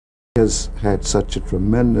has had such a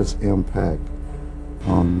tremendous impact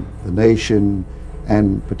on the nation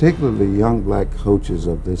and particularly young black coaches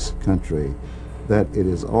of this country that it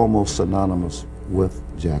is almost synonymous with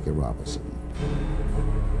Jackie Robinson.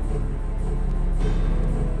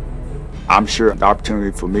 I'm sure the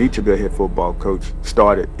opportunity for me to be a head football coach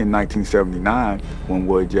started in 1979 when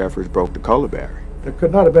Willie Jeffries broke the color barrier. There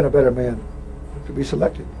could not have been a better man to be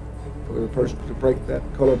selected for the person to break that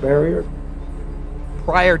color barrier.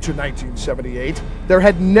 Prior to 1978, there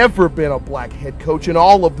had never been a black head coach in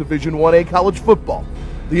all of Division I-A college football.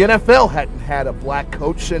 The NFL hadn't had a black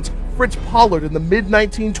coach since Fritz Pollard in the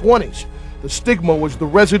mid-1920s. The stigma was the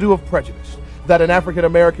residue of prejudice that an African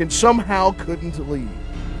American somehow couldn't lead.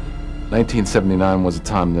 1979 was a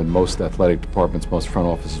time that most athletic departments, most front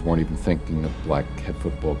offices weren't even thinking of black head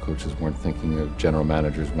football coaches, weren't thinking of general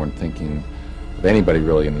managers, weren't thinking of anybody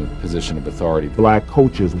really in a position of authority. Black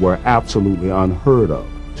coaches were absolutely unheard of.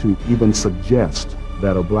 To even suggest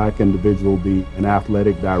that a black individual be an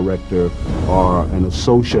athletic director or an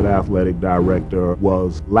associate athletic director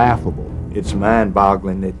was laughable. It's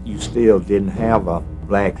mind-boggling that you still didn't have a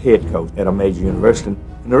black head coach at a major university.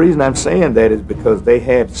 And the reason I'm saying that is because they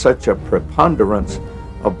had such a preponderance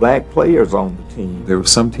of black players on the team. There were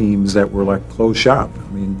some teams that were like closed shop.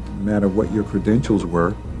 I mean, no matter what your credentials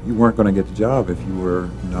were, you weren't going to get the job if you were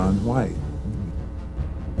non-white.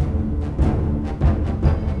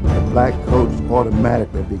 The black coach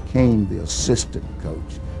automatically became the assistant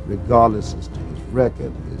coach, regardless as to his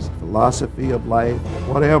record, his philosophy of life,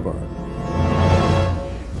 whatever.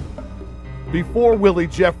 Before Willie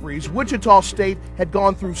Jeffries, Wichita State had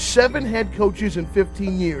gone through 7 head coaches in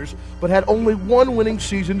 15 years, but had only 1 winning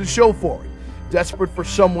season to show for it. Desperate for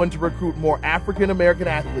someone to recruit more African-American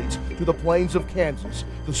athletes to the plains of Kansas,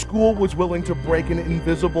 the school was willing to break an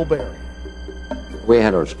invisible barrier. We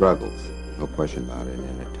had our struggles, no question about it,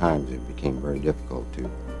 and at times it became very difficult to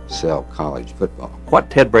sell college football. What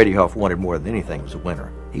Ted Bradyhoff wanted more than anything was a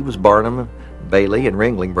winner. He was Barnum, Bailey, and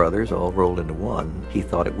Ringling Brothers all rolled into one. He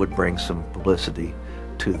thought it would bring some publicity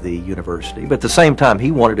to the university, but at the same time,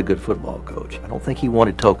 he wanted a good football coach. I don't think he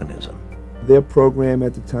wanted tokenism. Their program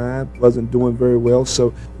at the time wasn't doing very well, so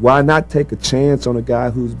why not take a chance on a guy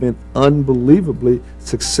who's been unbelievably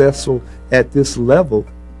successful at this level?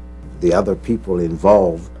 The other people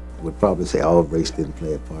involved would probably say, oh, race didn't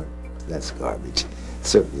play a part. That's garbage.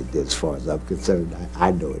 Certainly it did, as far as I'm concerned. I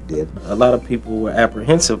know it did. A lot of people were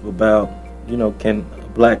apprehensive about, you know, can a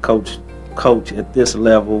black coach at this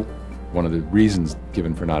level? One of the reasons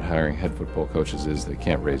given for not hiring head football coaches is they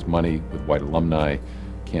can't raise money with white alumni,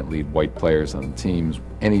 can't lead white players on the teams.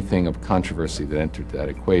 Anything of controversy that entered that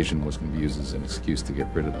equation was going to be used as an excuse to get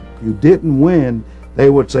rid of them. You didn't win, they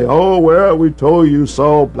would say, oh, well, we told you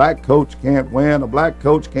so, black coach can't win, a black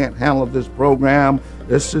coach can't handle this program,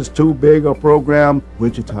 this is too big a program.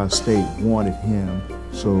 Wichita State wanted him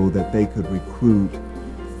so that they could recruit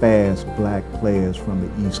fast black players from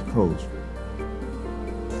the East Coast.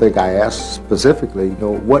 I think I asked specifically, you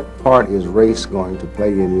know, what part is race going to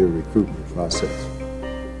play in your recruitment process?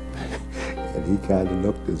 And he kind of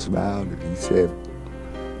looked and smiled and he said,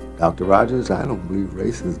 Dr. Rogers, I don't believe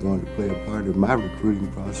race is going to play a part in my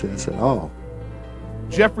recruiting process at all.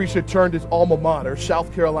 Jeffries had turned his alma mater,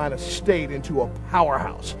 South Carolina State, into a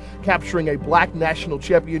powerhouse, capturing a black national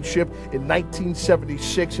championship in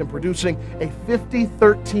 1976 and producing a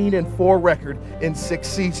 50-13-4 record in 6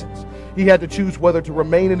 seasons. He had to choose whether to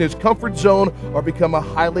remain in his comfort zone or become a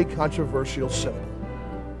highly controversial symbol.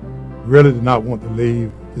 Really did not want to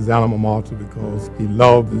leave his alma mater because he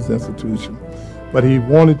loved this institution, but he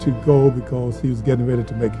wanted to go because he was getting ready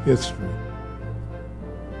to make history.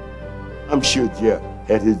 I'm sure Jeff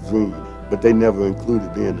had his dream, but they never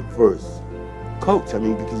included being the first coach. I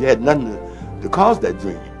mean, because you had nothing to cause that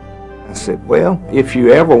dream. I said, well, if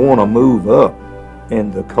you ever want to move up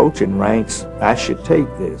in the coaching ranks, I should take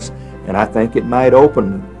this. And I think it might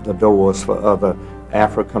open the doors for other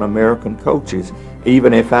African-American coaches,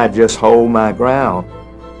 even if I just hold my ground.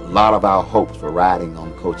 A lot of our hopes were riding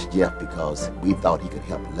on Coach Jeff because we thought he could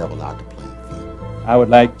help level out the playing field. I would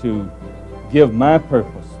like to give my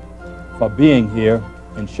purpose for being here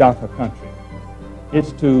in Shaka country.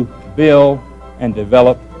 It's to build and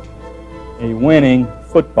develop a winning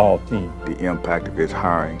football team. The impact of his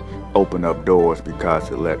hiring opened up doors because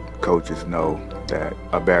it let coaches know that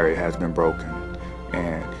a barrier has been broken,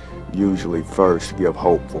 and usually first give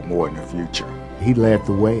hope for more in the future. He led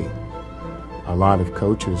the way. A lot of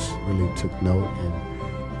coaches really took note,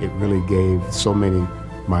 and it really gave so many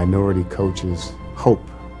minority coaches hope.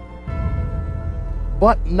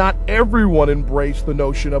 But not everyone embraced the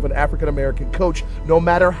notion of an African-American coach, no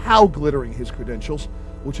matter how glittering his credentials.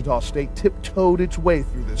 Wichita State tiptoed its way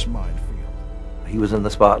through this minefield. He was in the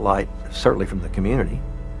spotlight, certainly from the community,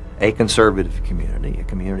 a conservative community, a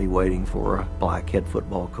community waiting for a black head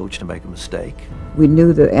football coach to make a mistake. We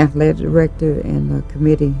knew the athletic director and the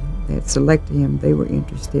committee that selected him, they were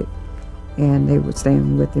interested, and they would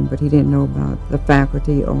stand with him, but he didn't know about the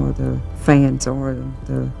faculty or the fans or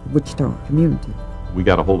the Wichita community. We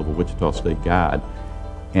got a hold of a Wichita State guide,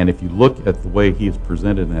 and if you look at the way he is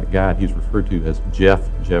presented in that guide, he's referred to as Jeff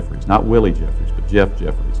Jeffries, not Willie Jeffries, but Jeff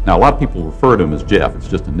Jeffries. Now, a lot of people refer to him as Jeff, it's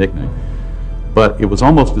just a nickname, but it was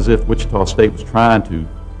almost as if Wichita State was trying to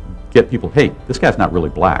get people, hey, this guy's not really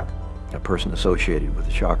black. A person associated with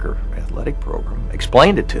the Shocker athletic program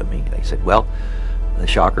explained it to me. They said, well, the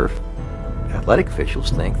Shocker athletic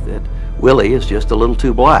officials think that Willie is just a little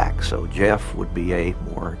too black, so Jeff would be a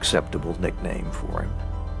more acceptable nickname for him.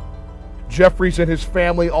 Jeffries and his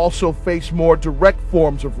family also faced more direct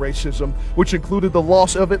forms of racism, which included the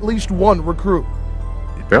loss of at least one recruit.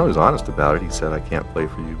 He apparently was honest about it. He said, I can't play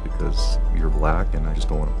for you because you're black and I just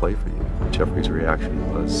don't want to play for you. Jeffries'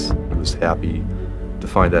 reaction was, he was happy to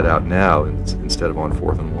find that out now instead of on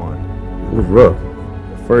 4th and 1. It was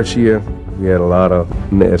rough. The first year, we had a lot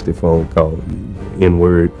of nasty phone calls,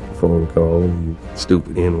 N-word phone calls,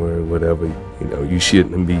 stupid N-word, whatever. You know, you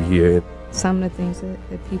shouldn't be here. Some of the things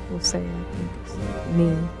that people say, I think is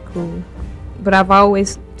mean, cruel. But I've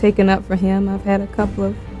always taken up for him. I've had a couple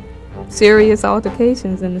of serious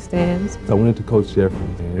altercations in the stands. I went into Coach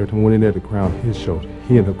Jeffries, and every time I went in there to crown his shoulder,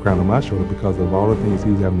 he ended up crowning my shoulder because of all the things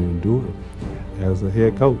he was having to endure as a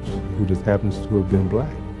head coach who just happens to have been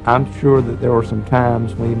black. I'm sure that there were some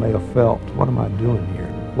times when he may have felt, what am I doing here?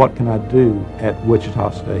 What can I do at Wichita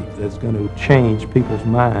State that's going to change people's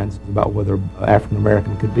minds about whether African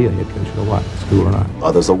American could be a head coach at a white school or not?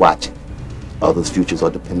 Others are watching. Others' futures are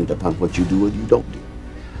dependent upon what you do or you don't do.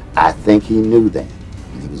 I think he knew that,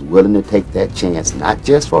 and he was willing to take that chance, not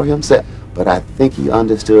just for himself, but I think he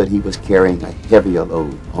understood he was carrying a heavier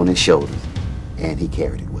load on his shoulders, and he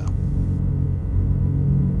carried it well.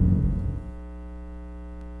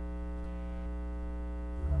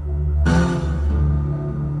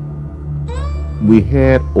 We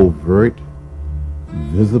had overt,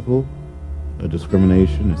 visible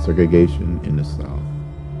discrimination and segregation in the South.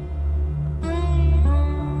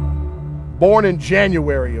 Born in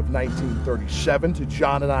January of 1937 to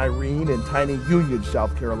John and Irene in tiny Union,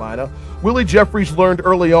 South Carolina, Willie Jeffries learned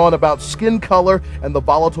early on about skin color and the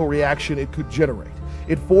volatile reaction it could generate.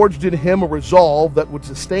 It forged in him a resolve that would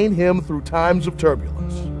sustain him through times of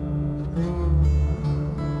turbulence.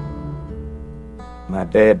 My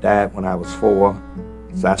dad died when I was 4,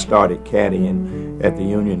 so I started caddying at the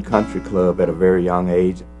Union Country Club at a very young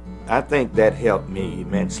age. I think that helped me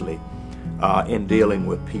immensely in dealing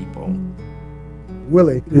with people.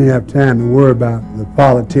 Willie didn't have time to worry about the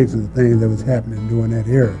politics and the things that was happening during that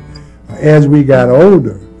era. As we got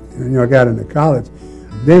older, and got into college,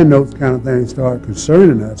 then those kind of things started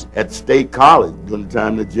concerning us. At State College, during the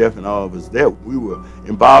time that Jeff and all of us there, we were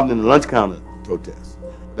involved in the lunch counter protests.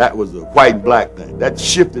 That was a white and black thing. That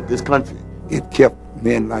shifted this country. It kept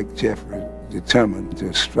men like Jeffrey determined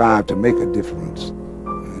to strive to make a difference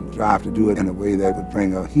and strive to do it in a way that would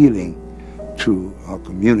bring a healing to our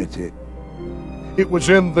community. It was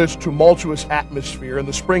in this tumultuous atmosphere in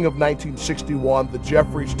the spring of 1961 that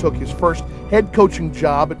Jeffries took his first head coaching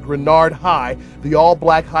job at Grenard High, the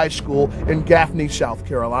all-black high school in Gaffney, South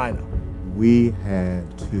Carolina. We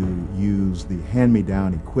had to use the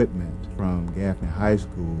hand-me-down equipment from Gaffney High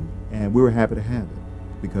School, and we were happy to have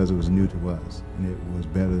it because it was new to us, and it was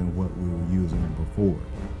better than what we were using before.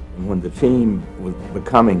 When the team was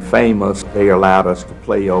becoming famous, they allowed us to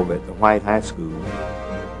play over at the white high school.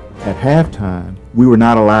 At halftime, we were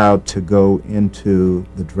not allowed to go into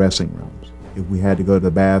the dressing rooms. If we had to go to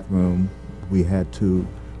the bathroom, we had to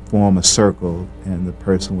form a circle, and the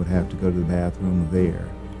person would have to go to the bathroom there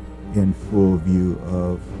in full view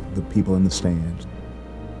of the people in the stands.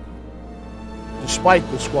 Despite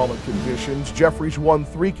the squalid conditions, Jeffries won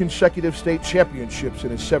 3 consecutive state championships in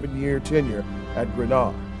his 7-year tenure at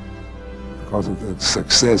Grenard. Because of the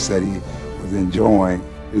success that he was enjoying,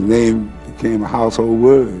 his name became a household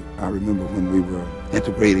word. I remember when we were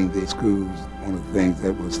integrating the schools, one of the things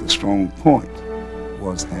that was the strong point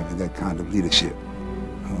was having that kind of leadership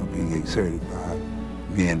being exerted by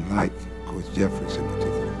men like Coach Jeffries in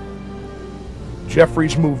particular.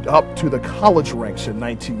 Jeffries moved up to the college ranks in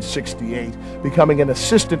 1968, becoming an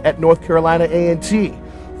assistant at North Carolina A&T.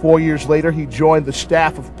 4 years later, he joined the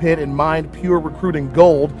staff of Pitt and mined pure recruiting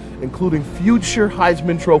gold, including future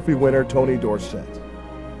Heisman Trophy winner Tony Dorsett.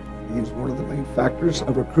 He was one of the main factors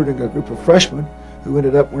of recruiting a group of freshmen who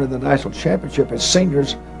ended up winning the national championship as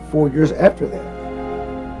seniors 4 years after that.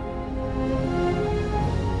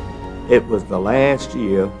 It was the last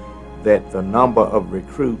year that the number of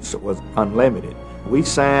recruits was unlimited. We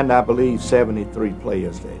signed, I believe, 73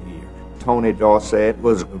 players that year. Tony Dorsett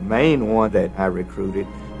was the main one that I recruited.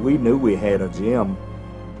 We knew we had a gem.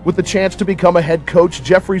 With the chance to become a head coach,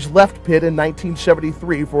 Jeffries left Pitt in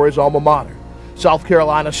 1973 for his alma mater. South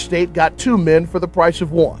Carolina State got two men for the price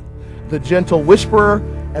of one, the gentle whisperer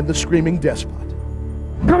and the screaming despot.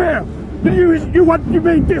 Come here! You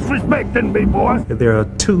been disrespecting me, boy? There are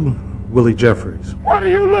two Willie Jeffries. What are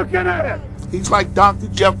you looking at? He's like Dr.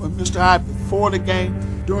 Jeff and Mr. Hyde before the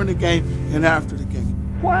game, during the game, and after the game.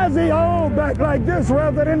 Why is he all back like this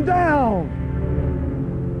rather than down?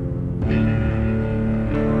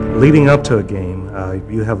 Leading up to a game,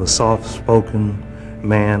 you have a soft-spoken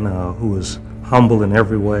man who is humble in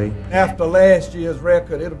every way. After last year's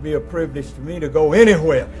record, it'll be a privilege for me to go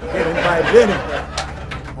anywhere, get invited anywhere.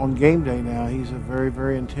 On game day now, he's a very,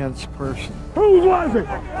 very intense person. Whose was it?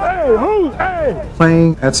 Hey!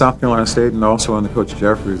 Playing at South Carolina State and also under Coach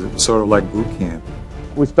Jeffries, it was sort of like boot camp.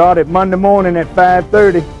 We started Monday morning at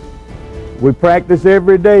 5:30. We practice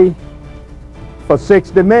every day for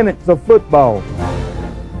 60 minutes of football.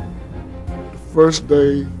 The first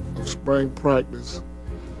day of spring practice,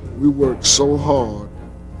 we worked so hard,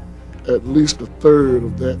 at least a third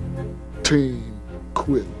of that team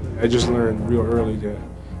quit. I just learned real early that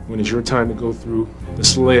when it's your time to go through the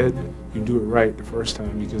sled, you do it right the first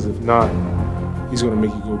time, because if not, he's going to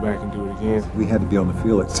make you go back and do it again. We had to be on the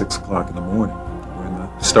field at 6 o'clock in the morning when the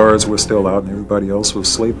stars were still out and everybody else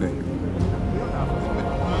was sleeping.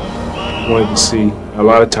 I wanted to see a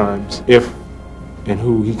lot of times if and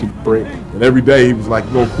who he could break. And every day he was like,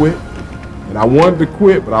 "You gonna quit?" And I wanted to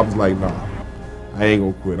quit, but I was like, "Nah, I ain't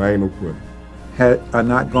gonna quit. I ain't no quitter." Had I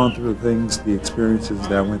not gone through the experiences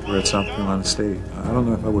that I went through at South Carolina State, I don't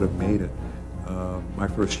know if I would have made it my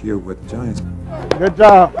first year with the Giants. Good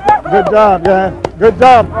job, guys. Good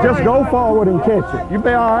job. Just go forward and catch it. You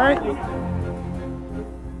be all right?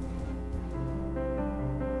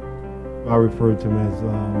 I refer to him as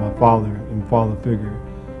my father and father figure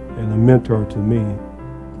and a mentor to me.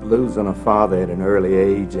 Losing a father at an early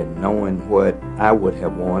age and knowing what I would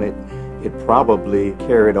have wanted, it probably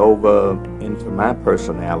carried over into my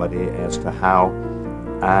personality as to how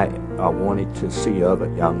I wanted to see other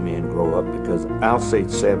young men grow up, because I'll say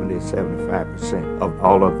 70–75% of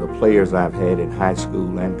all of the players I've had in high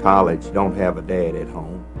school and college don't have a dad at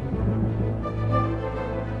home.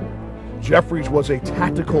 Jeffries was a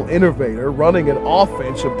tactical innovator running an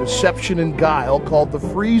offense of deception and guile called the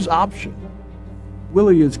freeze option.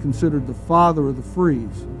 Willie is considered the father of the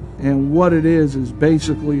freeze. And what it is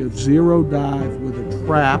basically a zero dive with a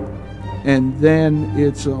trap, and then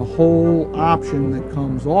it's a whole option that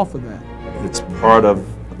comes off of that. It's part of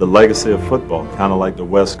the legacy of football, kind of like the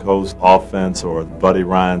West Coast offense or Buddy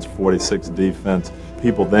Ryan's 46 defense.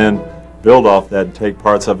 People then build off that and take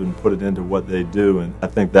parts of it and put it into what they do, and I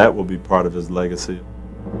think that will be part of his legacy.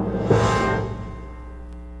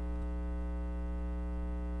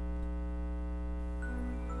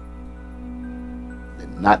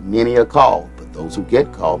 Not many are called, but those who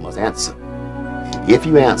get called must answer. And if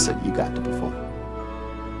you answer, you got to perform.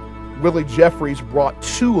 Willie Jeffries brought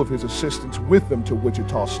two of his assistants with him to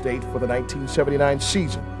Wichita State for the 1979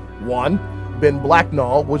 season. One, Ben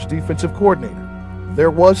Blacknall, was defensive coordinator.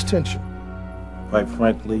 There was tension. Quite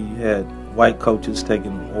frankly, you had white coaches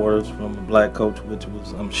taking orders from a black coach, which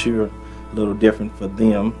was, I'm sure, a little different for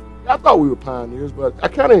them. I thought we were pioneers, but I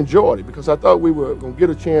kind of enjoyed it because I thought we were going to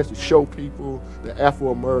get a chance to show people that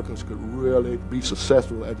Afro-Americans could really be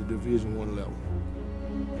successful at the Division I level.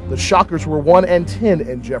 The Shockers were 1-10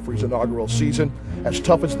 in Jeffries' inaugural season. As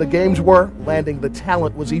tough as the games were, landing the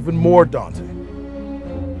talent was even more daunting.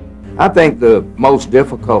 I think the most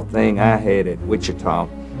difficult thing I had at Wichita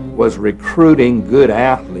was recruiting good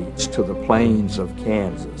athletes to the plains of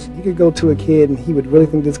Kansas. You could go to a kid and he would really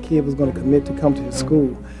think this kid was going to commit to come to his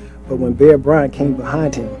school. But when Bear Bryant came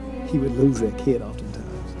behind him, he would lose that kid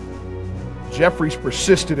oftentimes. Jeffries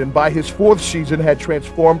persisted and by his fourth season had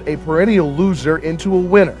transformed a perennial loser into a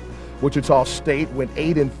winner. Wichita State went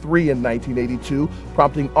 8-3 in 1982,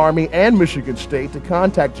 prompting Army and Michigan State to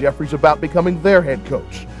contact Jeffries about becoming their head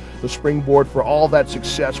coach. The springboard for all that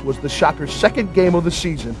success was the Shockers' second game of the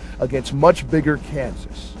season against much bigger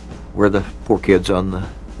Kansas. We're the poor kids on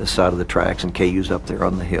the side of the tracks, and KU's up there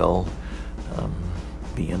on the hill,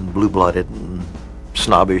 being blue-blooded and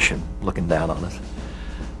snobbish and looking down on us.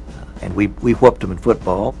 And we whooped them in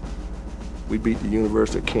football. We beat the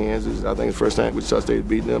University of Kansas. I think it's the first time Wichita State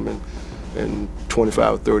beat them in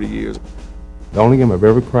 25 or 30 years. The only game I've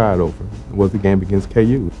ever cried over was the game against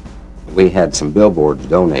KU. We had some billboards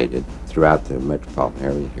donated throughout the metropolitan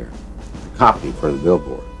area here. The copy for the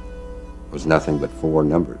billboard was nothing but 4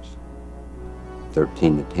 numbers,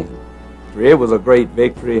 13 to 10. It was a great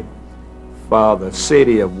victory for the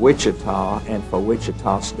city of Wichita and for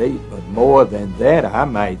Wichita State, but more than that, I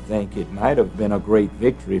might think it might have been a great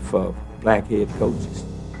victory for black head coaches.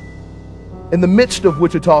 In the midst of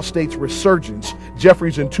Wichita State's resurgence,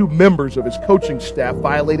 Jeffries and 2 members of his coaching staff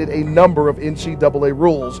violated a number of NCAA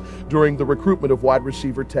rules during the recruitment of wide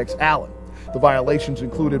receiver Tex Allen. The violations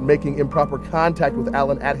included making improper contact with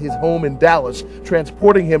Allen at his home in Dallas,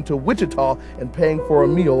 transporting him to Wichita, and paying for a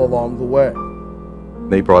meal along the way.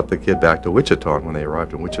 They brought the kid back to Wichita, and when they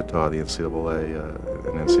arrived in Wichita, the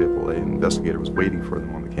NCAA investigator was waiting for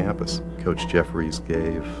them on the campus. Coach Jeffries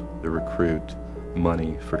gave the recruit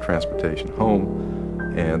money for transportation home,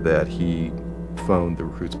 and that he phoned the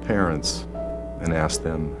recruit's parents and asked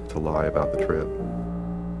them to lie about the trip.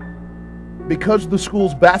 Because the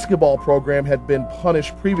school's basketball program had been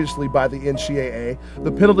punished previously by the NCAA,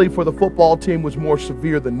 the penalty for the football team was more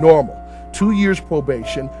severe than normal. 2 years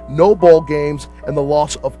probation, no bowl games, and the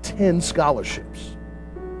loss of 10 scholarships.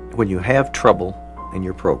 When you have trouble in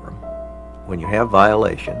your program, when you have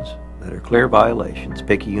violations that are clear violations,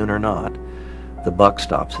 picayune or not, the buck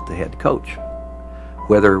stops at the head coach.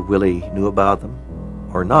 Whether Willie knew about them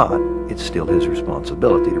or not, it's still his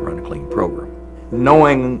responsibility to run a clean program.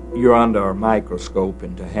 Knowing you're under a microscope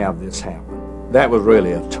and to have this happen, that was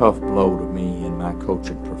really a tough blow to me in my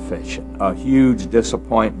coaching profession. A huge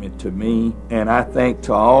disappointment to me, and I think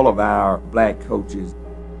to all of our black coaches.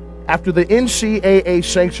 After the NCAA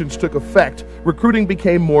sanctions took effect, recruiting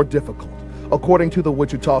became more difficult. According to the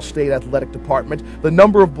Wichita State Athletic Department, the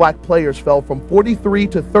number of black players fell from 43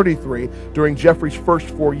 to 33 during Jeffries' first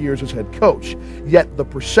 4 years as head coach. Yet the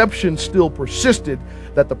perception still persisted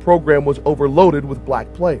that the program was overloaded with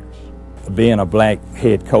black players. Being a black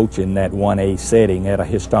head coach in that 1A setting at a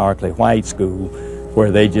historically white school,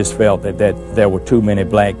 where they just felt that there were too many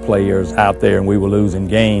black players out there and we were losing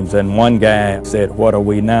games. And one guy said, "What are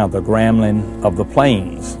we now, the Grambling of the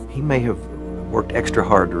Plains?" He may have worked extra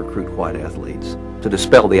hard to recruit white athletes to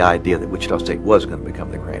dispel the idea that Wichita State was going to become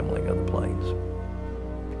the Grambling of the Plains.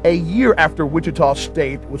 A year after Wichita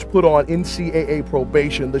State was put on NCAA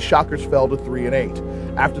probation, the Shockers fell to 3-8.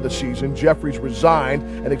 After the season, Jeffries resigned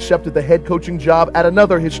and accepted the head coaching job at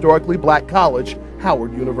another historically black college,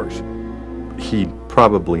 Howard University. He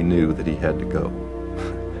probably knew that he had to go.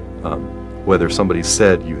 Whether somebody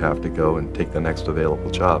said you have to go and take the next available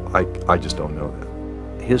job, I just don't know that.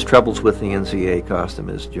 His troubles with the NCAA cost him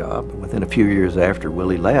his job. Within a few years after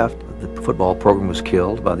Willie left, the football program was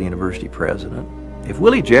killed by the university president. If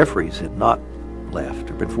Willie Jeffries had not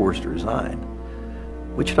left or been forced to resign,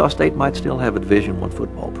 Wichita State might still have a Division I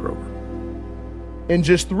football program. In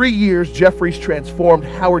just 3 years, Jeffries transformed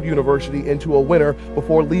Howard University into a winner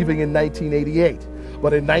before leaving in 1988.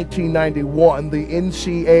 But in 1991, the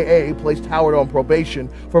NCAA placed Howard on probation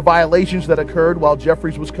for violations that occurred while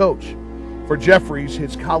Jeffries was coach. For Jeffries,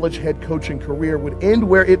 his college head coaching career would end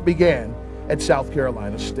where it began, at South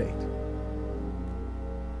Carolina State.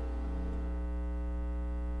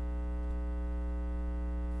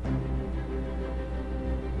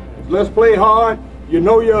 Let's play hard. You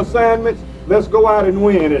know your assignments. Let's go out and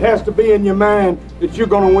win. It has to be in your mind that you're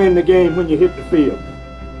going to win the game when you hit the field.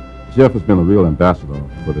 Jeff has been a real ambassador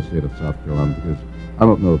for the state of South Carolina, because I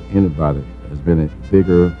don't know if anybody has been a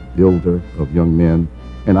bigger builder of young men.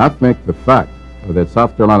 And I think the fact that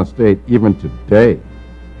South Carolina State, even today,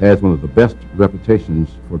 has one of the best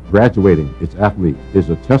reputations for graduating its athletes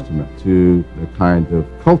is a testament to the kind of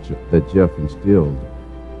culture that Jeff instilled.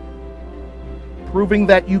 Proving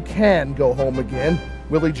that you can go home again,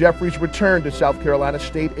 Willie Jeffries returned to South Carolina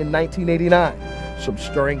State in 1989. Some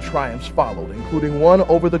stirring triumphs followed, including one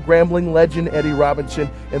over the Grambling legend Eddie Robinson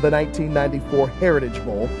in the 1994 Heritage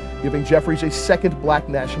Bowl, giving Jeffries a second black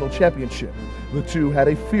national championship. The two had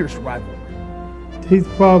a fierce rivalry. He's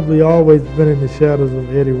probably always been in the shadows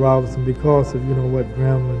of Eddie Robinson because of, what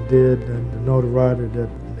Grambling did and the notoriety that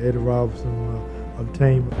Eddie Robinson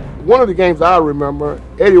obtained. One of the games I remember,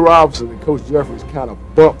 Eddie Robinson and Coach Jeffries kind of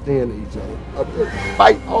bumped into each other. A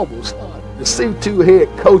fight almost started. To see two head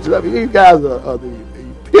coaches, I mean, these guys are the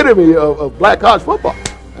epitome of black college football.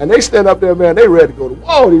 And they stand up there, man, they ready to go to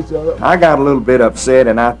war with each other. I got a little bit upset,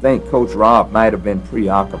 and I think Coach Rob might have been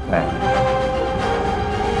preoccupied.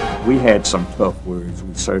 We had some tough words,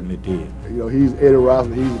 we certainly did. He's Eddie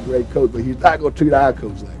Robinson, he's a great coach, but he's not going to treat our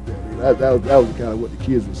coach like that. That was kind of what the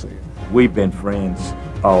kids were saying. We've been friends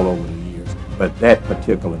all over the years, but that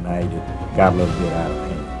particular night, it got a little bit out of hand.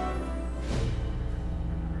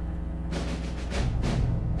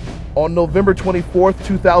 On November 24th,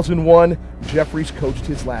 2001, Jeffries coached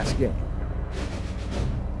his last game.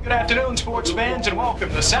 Good afternoon, sports fans, and welcome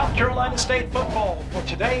to South Carolina State football. For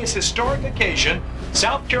today's historic occasion,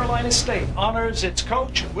 South Carolina State honors its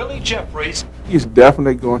coach, Willie Jeffries. He's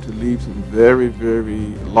definitely going to leave some very,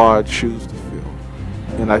 very large shoes to fill.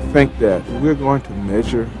 And I think that we're going to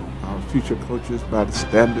measure our future coaches by the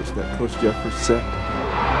standards that Coach Jeffries set.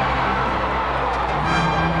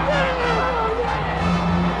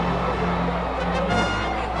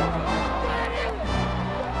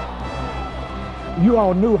 You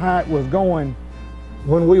all knew how it was going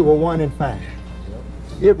when we were 1-5.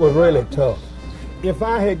 It was really tough. If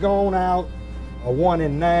I had gone out a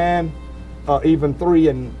 1-9, or even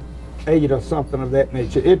 3-8 or something of that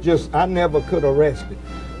nature, I never could have rested.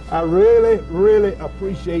 I really, really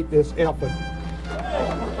appreciate this effort.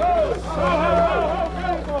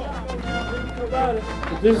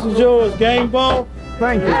 This is yours, game ball.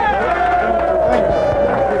 Thank you. Thank you.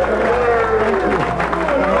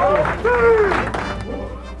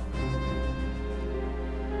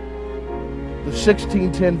 The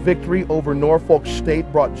 16-10 victory over Norfolk State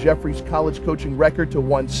brought Jeffries' college coaching record to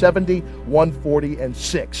 170, 140, and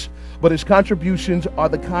 6. But his contributions are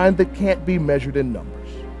the kind that can't be measured in numbers.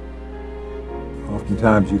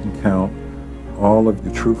 Oftentimes you can count all of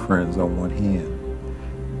your true friends on one hand.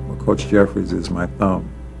 Well, Coach Jeffries is my thumb,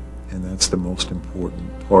 and that's the most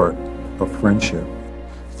important part of friendship.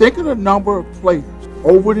 Think of the number of players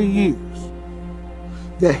over the years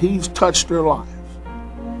that he's touched their lives.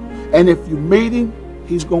 And if you meet him,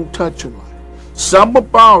 he's going to touch your life. Something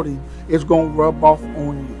about him is going to rub off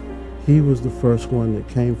on you. He was the first one that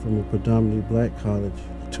came from a predominantly black college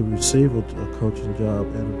to receive a coaching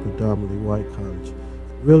job at a predominantly white college.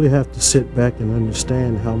 Really have to sit back and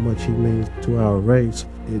understand how much he means to our race.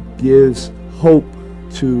 It gives hope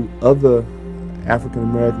to other African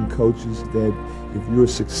American coaches that if you're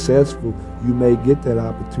successful, you may get that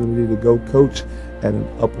opportunity to go coach at an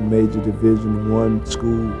upper major Division I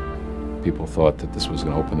school. People thought that this was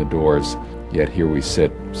going to open the doors, yet here we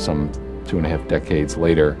sit some 2.5 decades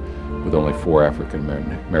later with only 4 African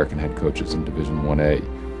American head coaches in Division I-A.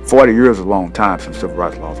 40 years is a long time since civil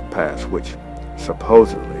rights laws were passed, which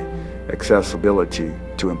supposedly accessibility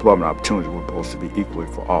to employment opportunities were supposed to be equally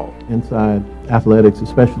for all. Inside athletics,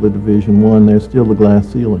 especially Division I, there's still a glass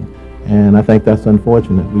ceiling, and I think that's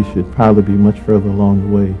unfortunate. We should probably be much further along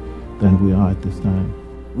the way than we are at this time.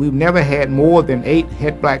 We've never had more than 8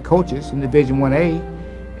 head black coaches in Division I-A,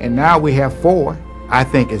 and now we have 4. I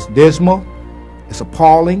think it's dismal, it's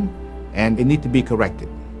appalling, and it needs to be corrected.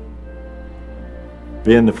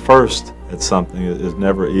 Being the first at something is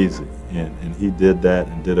never easy, and he did that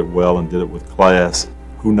and did it well and did it with class.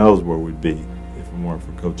 Who knows where we'd be if it weren't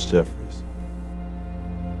for Coach Jeffries.